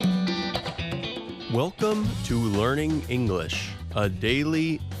Welcome to Learning English, a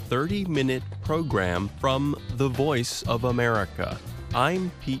daily 30-minute program from the Voice of America. I'm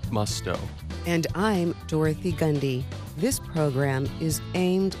Pete Musto. And I'm Dorothy Gundy. This program is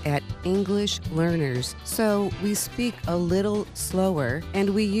aimed at English learners, so we speak a little slower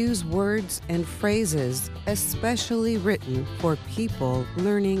and we use words and phrases especially written for people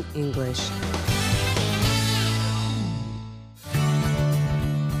learning English.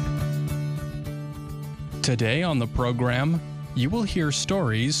 Today on the program, you will hear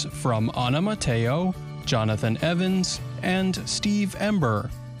stories from Anna Mateo, Jonathan Evans, and Steve Ember.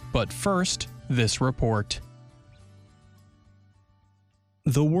 But first, this report.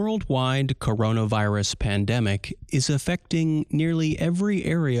 The worldwide coronavirus pandemic is affecting nearly every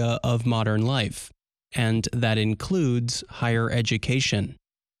area of modern life, and that includes higher education.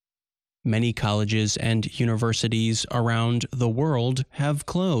 Many colleges and universities around the world have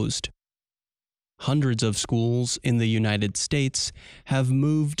closed. Hundreds of schools in the United States have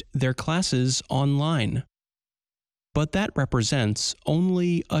moved their classes online. But that represents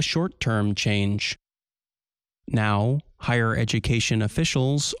only a short-term change. Now, higher education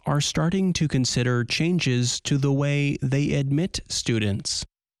officials are starting to consider changes to the way they admit students.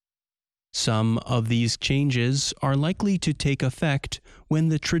 Some of these changes are likely to take effect when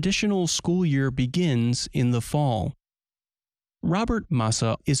the traditional school year begins in the fall. Robert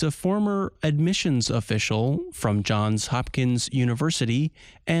Massa is a former admissions official from Johns Hopkins University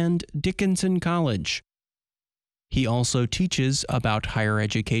and Dickinson College. He also teaches about higher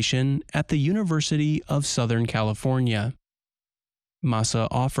education at the University of Southern California. Massa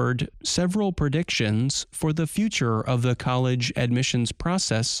offered several predictions for the future of the college admissions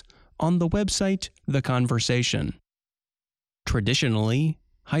process on the website The Conversation. Traditionally,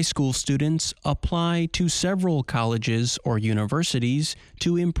 high school students apply to several colleges or universities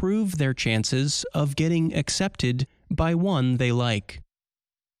to improve their chances of getting accepted by one they like.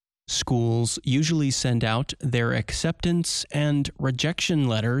 Schools usually send out their acceptance and rejection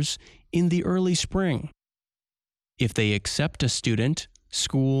letters in the early spring. If they accept a student,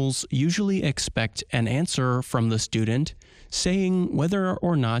 schools usually expect an answer from the student saying whether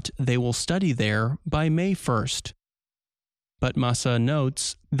or not they will study there by May 1st. But Massa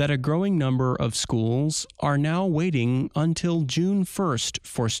notes that a growing number of schools are now waiting until June 1st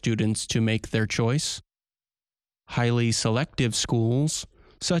for students to make their choice. Highly selective schools,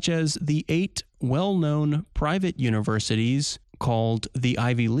 such as the 8 well-known private universities called the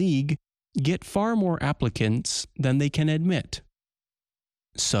Ivy League, get far more applicants than they can admit.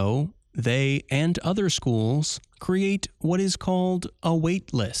 So, they and other schools create what is called a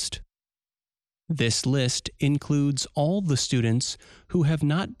wait list. This list includes all the students who have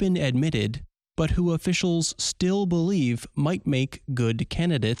not been admitted, but who officials still believe might make good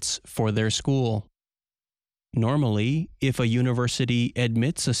candidates for their school. Normally, if a university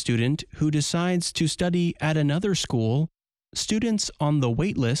admits a student who decides to study at another school, students on the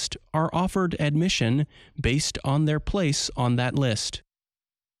wait list are offered admission based on their place on that list.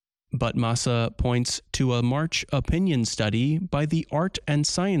 But Massa points to a March opinion study by the Art and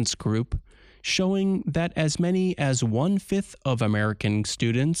Science Group showing that as many as 1/5 of American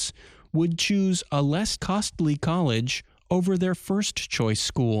students would choose a less costly college over their first choice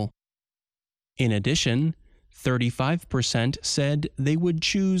school. In addition, 35% said they would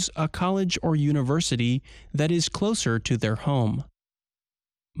choose a college or university that is closer to their home.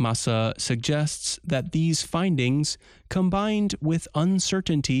 Massa suggests that these findings, combined with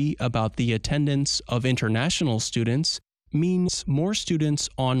uncertainty about the attendance of international students, means more students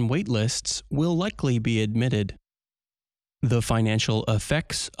on waitlists will likely be admitted. The financial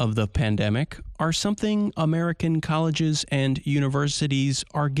effects of the pandemic are something American colleges and universities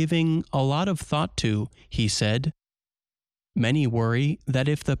are giving a lot of thought to, he said. Many worry that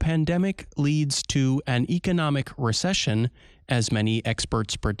if the pandemic leads to an economic recession, as many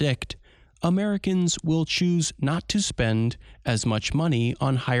experts predict, Americans will choose not to spend as much money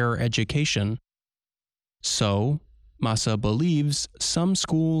on higher education. So, Massa believes some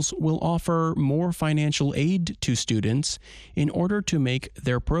schools will offer more financial aid to students in order to make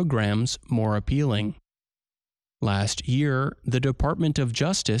their programs more appealing. Last year, the Department of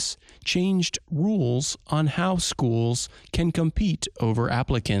Justice changed rules on how schools can compete over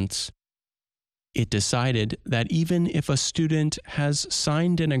applicants. It decided that even if a student has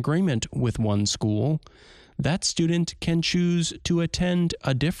signed an agreement with one school, that student can choose to attend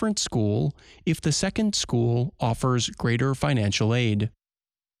a different school if the second school offers greater financial aid.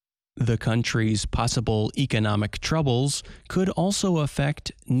 The country's possible economic troubles could also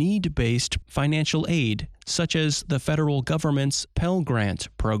affect need-based financial aid, such as the federal government's Pell Grant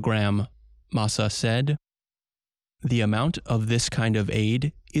program. Massa said. The amount of this kind of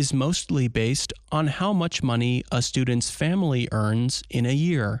aid is mostly based on how much money a student's family earns in a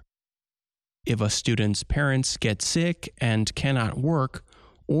year. If a student's parents get sick and cannot work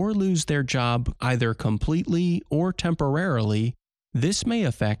or lose their job either completely or temporarily, this may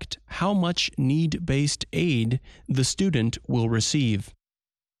affect how much need-based aid the student will receive.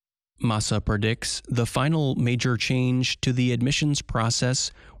 Massa predicts the final major change to the admissions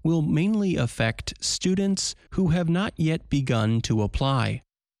process will mainly affect students who have not yet begun to apply.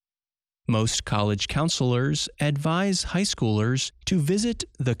 Most college counselors advise high schoolers to visit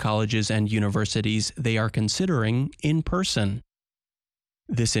the colleges and universities they are considering in person.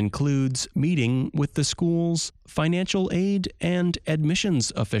 This includes meeting with the school's financial aid and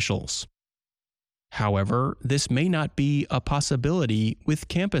admissions officials. However, this may not be a possibility with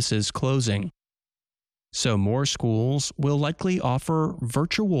campuses closing. So more schools will likely offer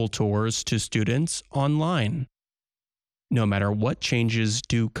virtual tours to students online. No matter what changes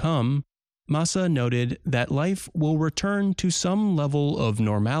do come, Massa noted that life will return to some level of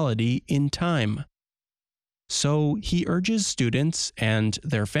normality in time. So he urges students and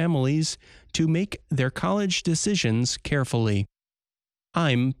their families to make their college decisions carefully.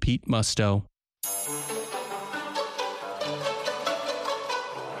 I'm Pete Musto.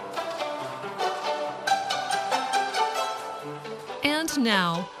 And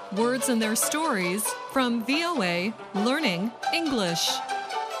now, words and their stories from VOA Learning English.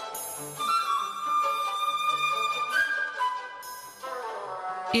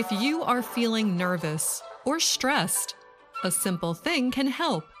 If you are feeling nervous or stressed, a simple thing can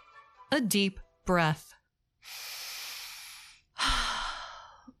help: a deep breath.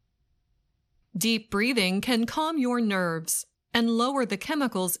 Deep breathing can calm your nerves and lower the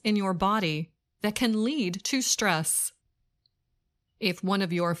chemicals in your body that can lead to stress. If one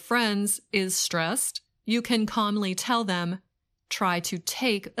of your friends is stressed, you can calmly tell them, "Try to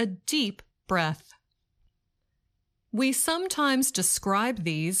take a deep breath." We sometimes describe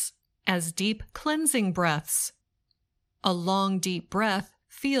these as deep cleansing breaths. A long deep breath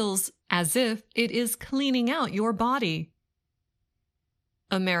feels as if it is cleaning out your body.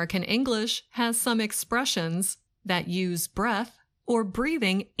 American English has some expressions that use breath or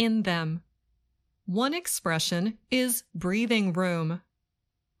breathing in them. One expression is breathing room.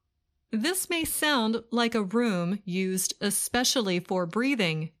 This may sound like a room used especially for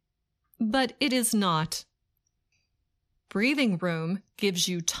breathing, but it is not. Breathing room gives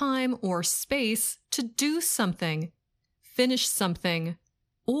you time or space to do something, finish something,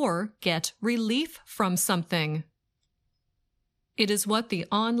 or get relief from something. It is what the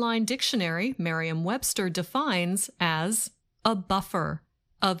online dictionary Merriam-Webster defines as a buffer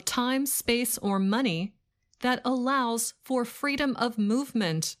of time, space, or money that allows for freedom of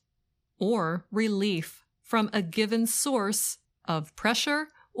movement or relief from a given source of pressure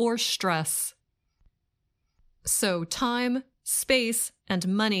or stress. So time, space, and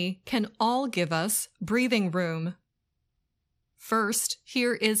money can all give us breathing room. First,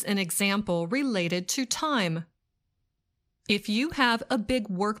 here is an example related to time. If you have a big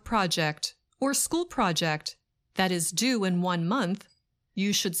work project or school project that is due in 1 month,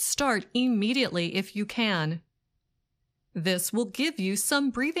 you should start immediately if you can. This will give you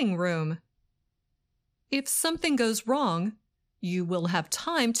some breathing room. If something goes wrong, you will have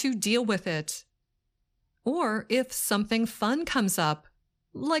time to deal with it. Or if something fun comes up,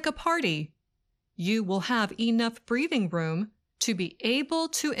 like a party, you will have enough breathing room to be able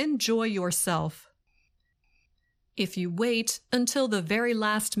to enjoy yourself. If you wait until the very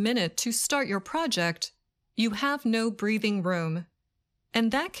last minute to start your project, you have no breathing room,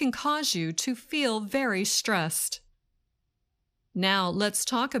 and that can cause you to feel very stressed. Now let's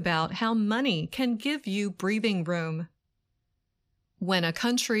talk about how money can give you breathing room. When a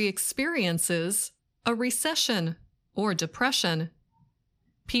country experiences a recession or depression,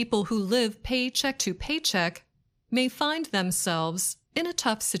 people who live paycheck to paycheck may find themselves in a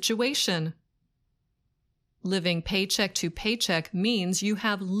tough situation. Living paycheck to paycheck means you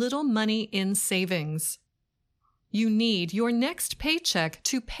have little money in savings. You need your next paycheck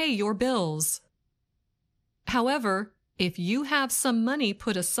to pay your bills. However, if you have some money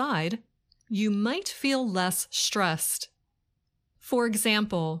put aside, you might feel less stressed. For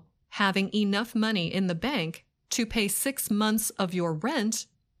example, having enough money in the bank to pay 6 months of your rent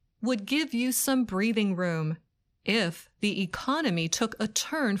would give you some breathing room if the economy took a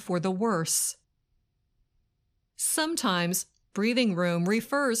turn for the worse. Sometimes breathing room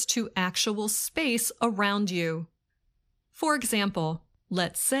refers to actual space around you. For example,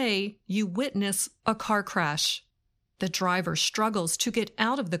 let's say you witness a car crash. The driver struggles to get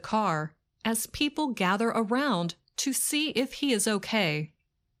out of the car as people gather around to see if he is okay.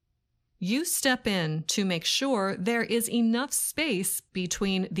 You step in to make sure there is enough space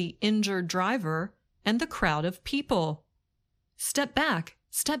between the injured driver and the crowd of people. Step back,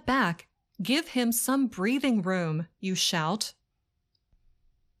 give him some breathing room, you shout.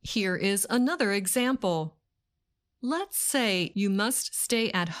 Here is another example. Let's say you must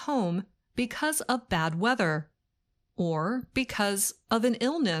stay at home because of bad weather, or because of an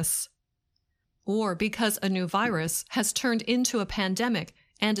illness, or because a new virus has turned into a pandemic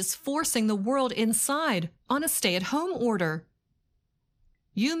and is forcing the world inside on a stay-at-home order.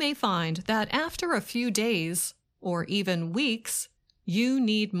 You may find that after a few days, or even weeks, you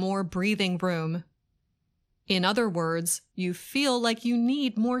need more breathing room. In other words, you feel like you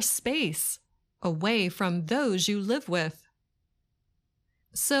need more space, away from those you live with.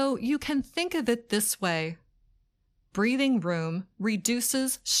 So you can think of it this way. Breathing room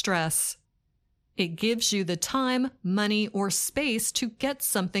reduces stress. It gives you the time, money, or space to get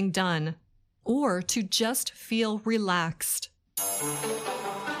something done, or to just feel relaxed.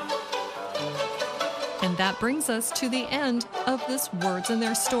 And that brings us to the end of this Words and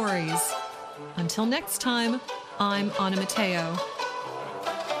Their Stories. Until next time, I'm Anna Mateo.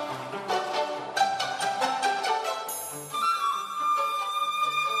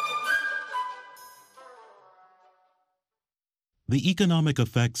 The economic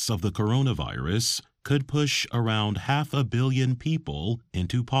effects of the coronavirus could push around 500 million people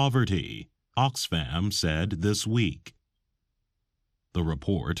into poverty, Oxfam said this week. The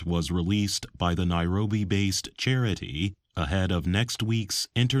report was released by the Nairobi-based charity ahead of next week's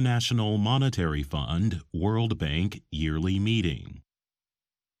International Monetary Fund World Bank yearly meeting.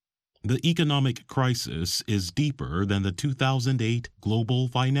 The economic crisis is deeper than the 2008 global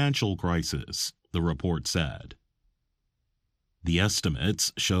financial crisis, the report said. The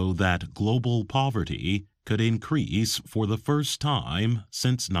estimates show that global poverty could increase for the first time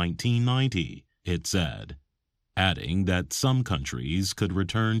since 1990, it said, adding that some countries could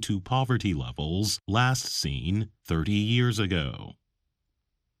return to poverty levels last seen 30 years ago.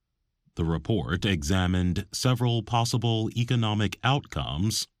 The report examined several possible economic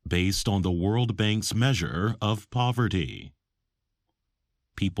outcomes based on the World Bank's measure of poverty.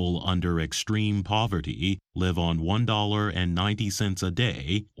 People under extreme poverty live on $1.90 a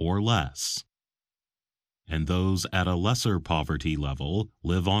day or less, and those at a lesser poverty level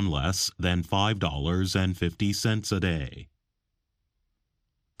live on less than $5.50 a day.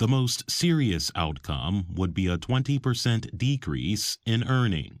 The most serious outcome would be a 20% decrease in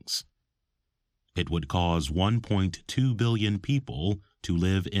earnings. It would cause 1.2 billion people to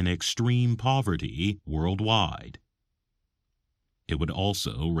live in extreme poverty worldwide. It would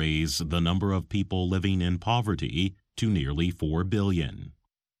also raise the number of people living in poverty to nearly 4 billion.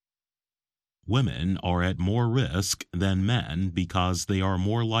 Women are at more risk than men because they are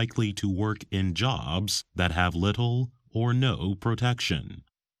more likely to work in jobs that have little or no protection.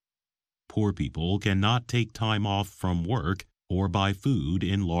 Poor people cannot take time off from work or buy food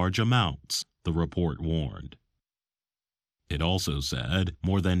in large amounts, the report warned. It also said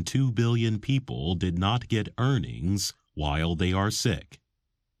more than 2 billion people did not get earnings while they are sick.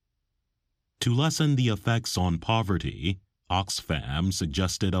 To lessen the effects on poverty, Oxfam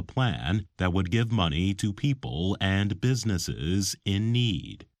suggested a plan that would give money to people and businesses in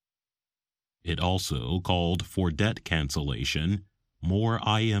need. It also called for debt cancellation, more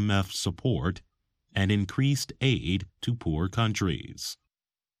IMF support, and increased aid to poor countries.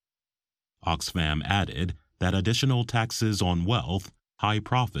 Oxfam added that additional taxes on wealth, high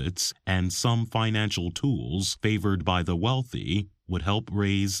profits, and some financial tools favored by the wealthy would help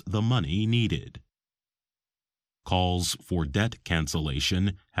raise the money needed. Calls for debt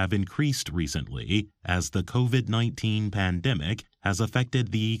cancellation have increased recently as the COVID-19 pandemic has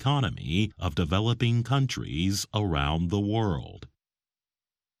affected the economy of developing countries around the world.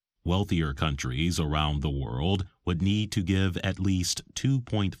 Wealthier countries around the world would need to give at least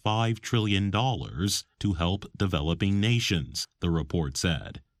 $2.5 trillion to help developing nations, the report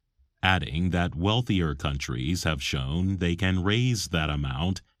said, adding that wealthier countries have shown they can raise that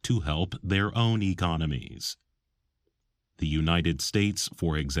amount to help their own economies. The United States,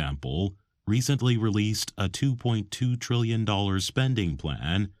 for example, recently released a $2.2 trillion spending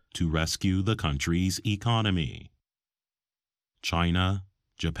plan to rescue the country's economy. China,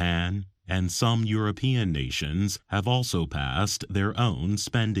 Japan, and some European nations have also passed their own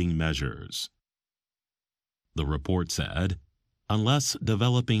spending measures. The report said, unless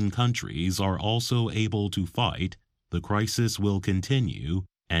developing countries are also able to fight, the crisis will continue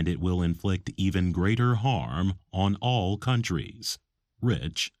and it will inflict even greater harm on all countries,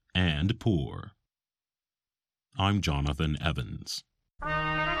 rich and poor. I'm Jonathan Evans.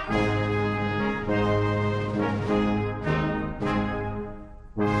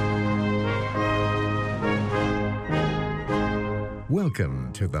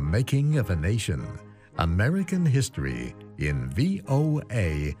 Welcome to The Making of a Nation, American History in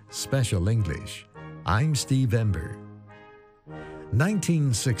VOA Special English. I'm Steve Ember.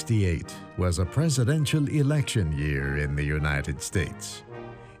 1968 was a presidential election year in the United States.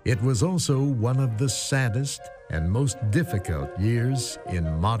 It was also one of the saddest and most difficult years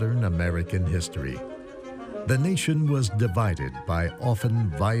in modern American history. The nation was divided by often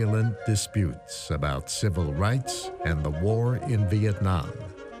violent disputes about civil rights and the war in Vietnam.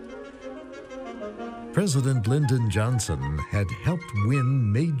 President Lyndon Johnson had helped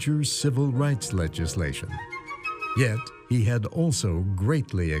win major civil rights legislation. Yet, he had also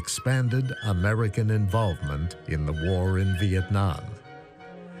greatly expanded American involvement in the war in Vietnam.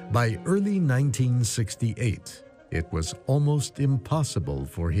 By early 1968, it was almost impossible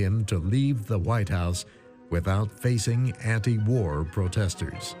for him to leave the White House without facing anti-war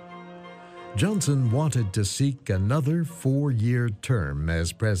protesters. Johnson wanted to seek another 4-year term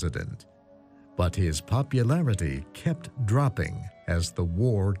as president, but his popularity kept dropping as the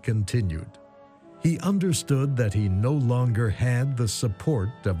war continued. He understood that he no longer had the support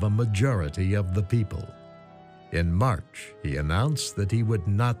of a majority of the people. In March, he announced that he would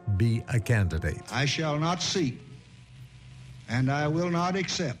not be a candidate. I shall not seek, and I will not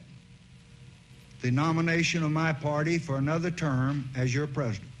accept the nomination of my party for another term as your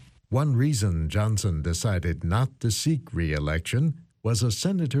president. One reason Johnson decided not to seek re-election was a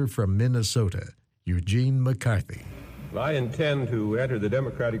senator from Minnesota, Eugene McCarthy. I intend to enter the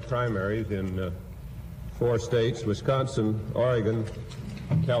Democratic primaries in 4 states, Wisconsin, Oregon,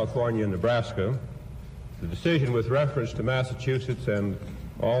 California, and Nebraska. The decision with reference to Massachusetts and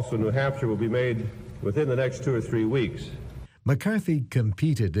also New Hampshire will be made within the next 2 or 3 weeks. McCarthy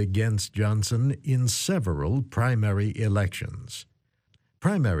competed against Johnson in several primary elections.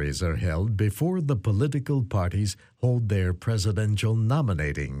 Primaries are held before the political parties hold their presidential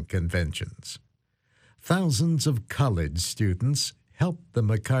nominating conventions. Thousands of college students helped the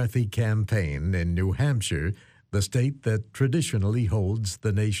McCarthy campaign in New Hampshire, the state that traditionally holds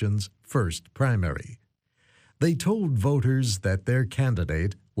the nation's first primary. They told voters that their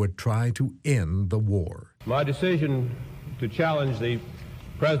candidate would try to end the war. My decision to challenge the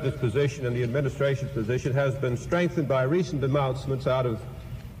president's position and the administration's position has been strengthened by recent announcements out of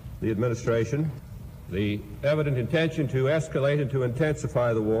the administration. The evident intention to escalate and to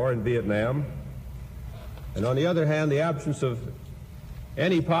intensify the war in Vietnam, and on the other hand, the absence of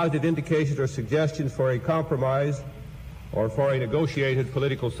any positive indications or suggestions for a compromise or for a negotiated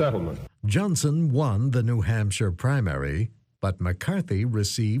political settlement. Johnson won the New Hampshire primary, but McCarthy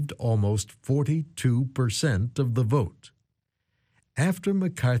received almost 42% of the vote. After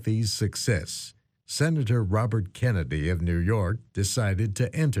McCarthy's success, Senator Robert Kennedy of New York decided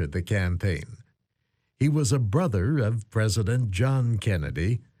to enter the campaign. He was a brother of President John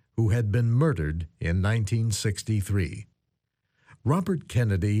Kennedy, who had been murdered in 1963. Robert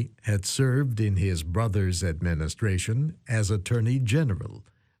Kennedy had served in his brother's administration as Attorney General,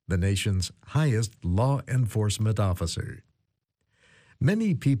 the nation's highest law enforcement officer.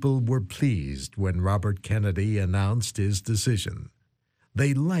 Many people were pleased when Robert Kennedy announced his decision.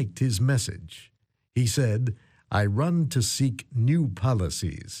 They liked his message. He said, "I run to seek new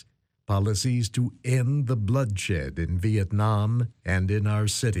policies to end the bloodshed in Vietnam and in our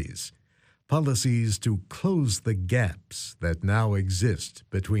cities, policies to close the gaps that now exist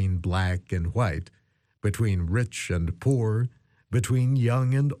between black and white, between rich and poor, between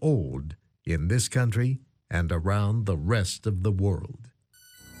young and old, in this country and around the rest of the world."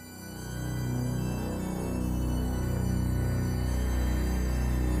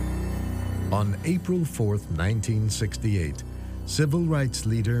 On April 4, 1968, civil rights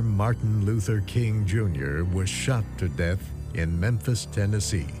leader Martin Luther King Jr. was shot to death in Memphis,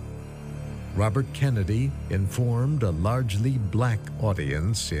 Tennessee. Robert Kennedy informed a largely black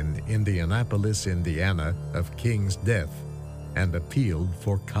audience in Indianapolis, Indiana, of King's death and appealed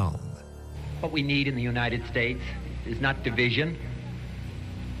for calm. What we need in the United States is not division.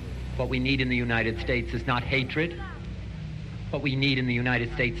 What we need in the United States is not hatred. What we need in the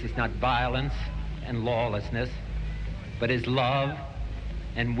United States is not violence and lawlessness, but is love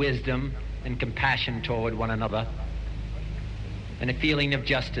and wisdom and compassion toward one another, and a feeling of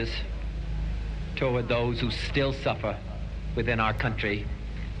justice toward those who still suffer within our country,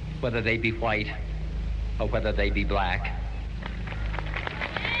 whether they be white or whether they be black.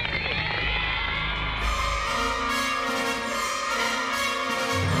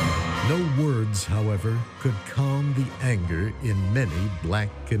 No words, however, could calm the anger in many black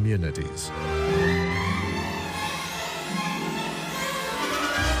communities.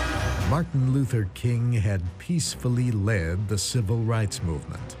 Martin Luther King had peacefully led the civil rights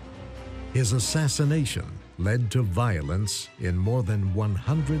movement. His assassination led to violence in more than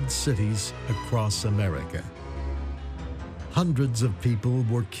 100 cities across America. Hundreds of people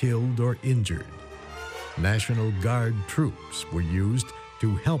were killed or injured. National Guard troops were used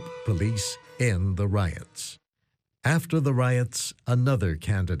to help police end the riots. After the riots, another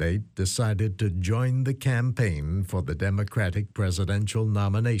candidate decided to join the campaign for the Democratic presidential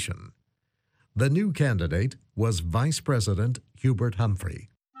nomination. The new candidate was Vice President Hubert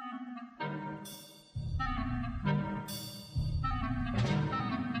Humphrey.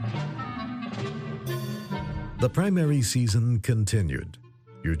 The primary season continued.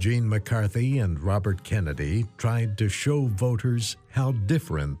 Eugene McCarthy and Robert Kennedy tried to show voters how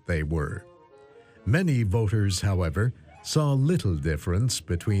different they were. Many voters, however, saw little difference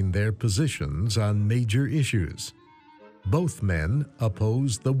between their positions on major issues. Both men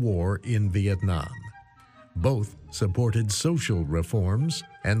opposed the war in Vietnam. Both supported social reforms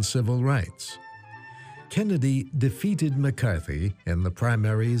and civil rights. Kennedy defeated McCarthy in the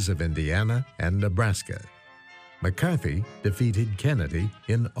primaries of Indiana and Nebraska. McCarthy defeated Kennedy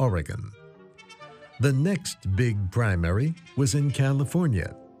in Oregon. The next big primary was in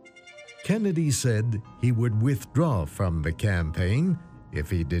California. Kennedy said he would withdraw from the campaign if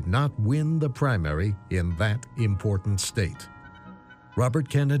he did not win the primary in that important state. Robert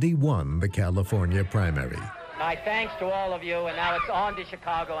Kennedy won the California primary. My thanks to all of you, and now it's on to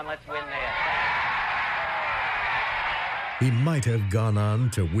Chicago, and let's win there. He might have gone on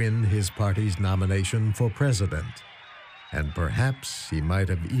to win his party's nomination for president, and perhaps he might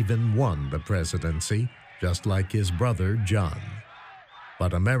have even won the presidency, just like his brother John.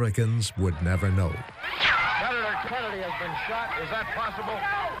 But Americans would never know. Senator Kennedy has been shot. Is that possible?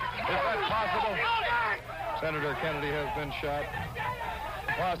 Is that possible? Senator Kennedy has been shot,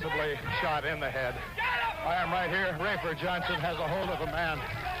 possibly shot in the head. I am right here. Rayford Johnson has a hold of a man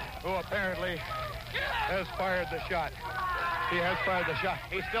who apparently has fired the shot. He has fired the shot.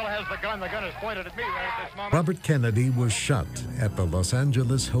 He still has the gun. The gun is pointed at me right at this moment. Robert Kennedy was shot at the Los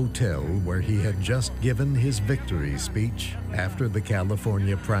Angeles hotel where he had just given his victory speech after the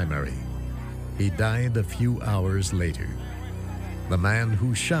California primary. He died a few hours later. The man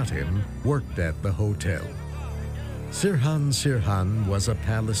who shot him worked at the hotel. Sirhan Sirhan was a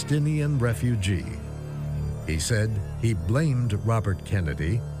Palestinian refugee. He said he blamed Robert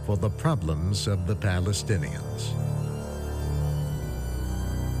Kennedy for the problems of the Palestinians.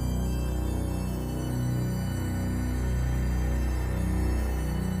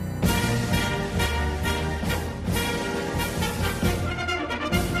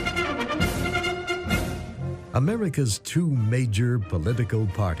 America's two major political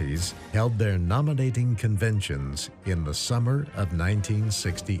parties held their nominating conventions in the summer of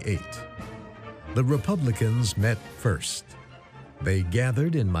 1968. The Republicans met first. They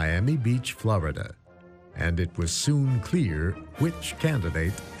gathered in Miami Beach, Florida, and it was soon clear which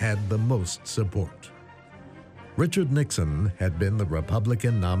candidate had the most support. Richard Nixon had been the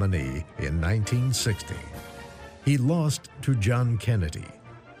Republican nominee in 1960. He lost to John Kennedy.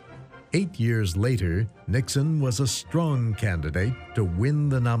 8 years later, Nixon was a strong candidate to win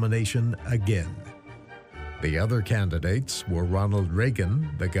the nomination again. The other candidates were Ronald Reagan,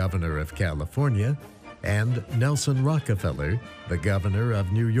 the governor of California, and Nelson Rockefeller, the governor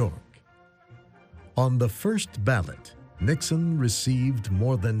of New York. On the first ballot, Nixon received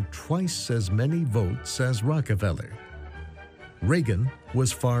more than twice as many votes as Rockefeller. Reagan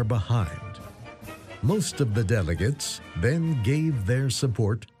was far behind. Most of the delegates then gave their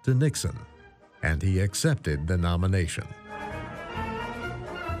support to Nixon, and he accepted the nomination.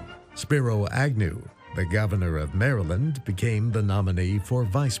 Spiro Agnew, the governor of Maryland, became the nominee for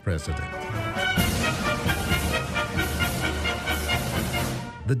vice president.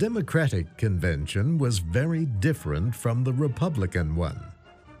 The Democratic convention was very different from the Republican one.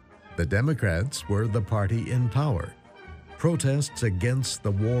 The Democrats were the party in power. Protests against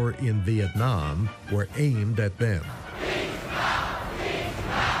the war in Vietnam were aimed at them.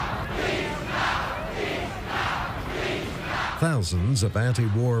 Thousands of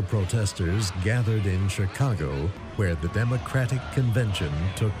anti-war protesters gathered in Chicago, where the Democratic Convention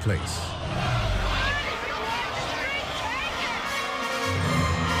took place.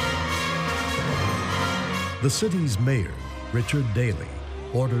 The city's mayor, Richard Daley,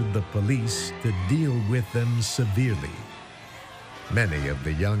 ordered the police to deal with them severely. Many of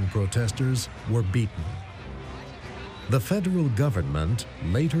the young protesters were beaten. The federal government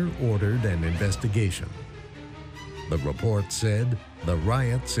later ordered an investigation. The report said the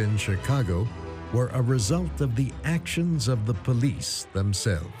riots in Chicago were a result of the actions of the police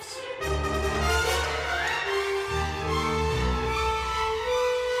themselves.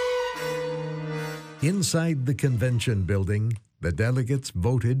 Inside the convention building, the delegates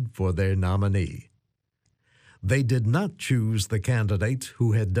voted for their nominee. They did not choose the candidate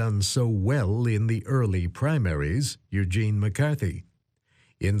who had done so well in the early primaries, Eugene McCarthy.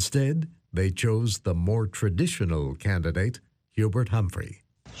 Instead, they chose the more traditional candidate, Hubert Humphrey.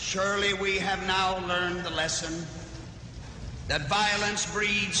 Surely we have now learned the lesson that violence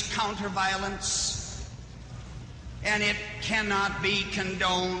breeds counter-violence, and it cannot be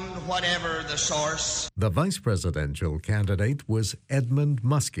condoned, whatever the source. The vice presidential candidate was Edmund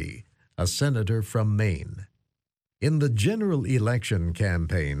Muskie, a senator from Maine. In the general election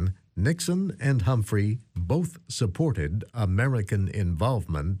campaign, Nixon and Humphrey both supported American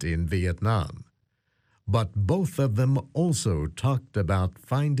involvement in Vietnam. But both of them also talked about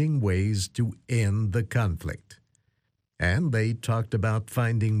finding ways to end the conflict. And they talked about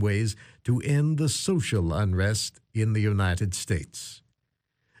finding ways to end the social unrest in the United States.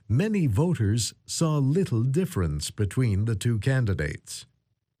 Many voters saw little difference between the two candidates.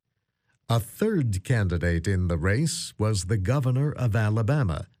 A third candidate in the race was the governor of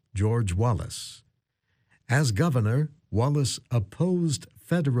Alabama, George Wallace. As governor, Wallace opposed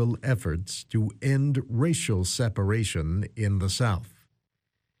federal efforts to end racial separation in the South.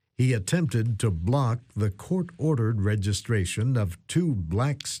 He attempted to block the court-ordered registration of 2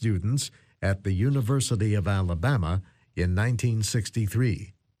 black students at the University of Alabama in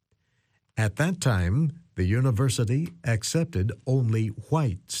 1963. At that time, the university accepted only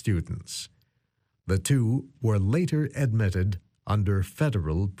white students. The 2 were later admitted under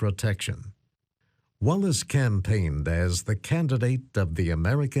federal protection. Wallace campaigned as the candidate of the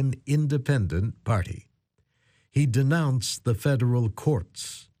American Independent Party. He denounced the federal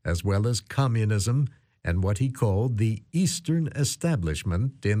courts, as well as communism and what he called the Eastern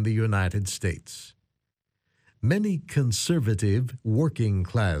establishment in the United States. Many conservative,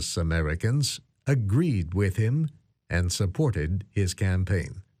 working-class Americans agreed with him and supported his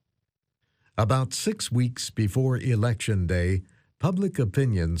campaign. About 6 weeks before Election Day, public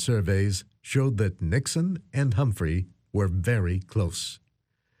opinion surveys showed that Nixon and Humphrey were very close.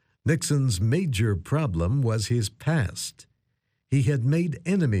 Nixon's major problem was his past. He had made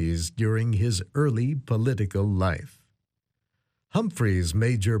enemies during his early political life. Humphrey's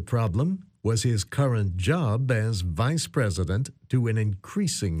major problem was his current job as vice president to an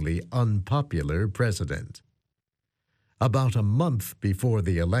increasingly unpopular president. About a month before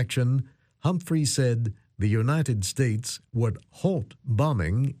the election, Humphrey said the United States would halt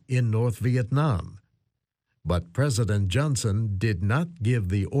bombing in North Vietnam. But President Johnson did not give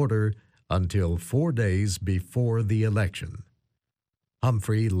the order until 4 days before the election.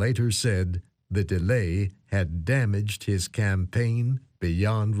 Humphrey later said the delay had damaged his campaign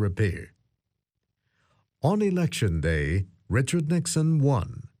beyond repair. On Election Day, Richard Nixon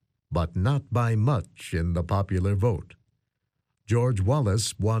won, but not by much in the popular vote. George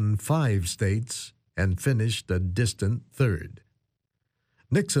Wallace won 5 states and finished a distant third.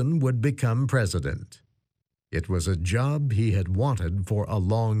 Nixon would become president. It was a job he had wanted for a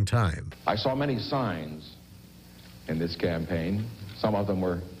long time. I saw many signs in this campaign. Some of them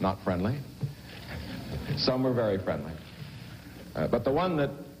were not friendly. Some were very friendly. But the one that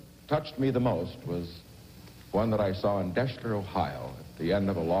touched me the most was one that I saw in Deshler, Ohio, at the end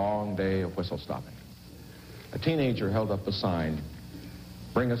of a long day of whistle stopping. A teenager held up the sign,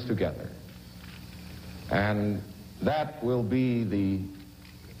 "Bring us together." And that will be the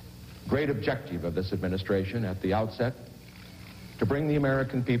great objective of this administration at the outset, to bring the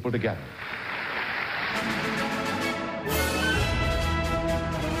American people together.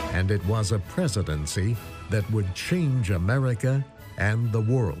 And it was a presidency that would change America and the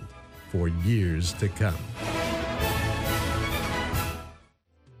world for years to come.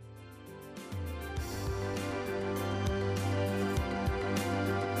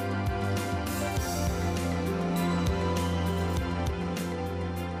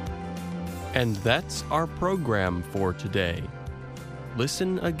 And that's our program for today.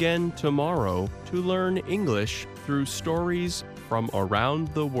 Listen again tomorrow to learn English through stories from around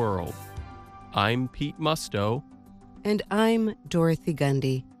the world. I'm Pete Musto. And I'm Dorothy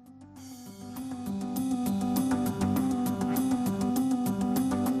Gundy.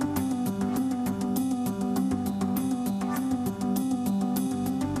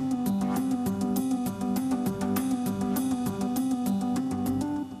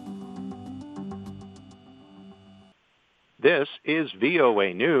 is VOA News.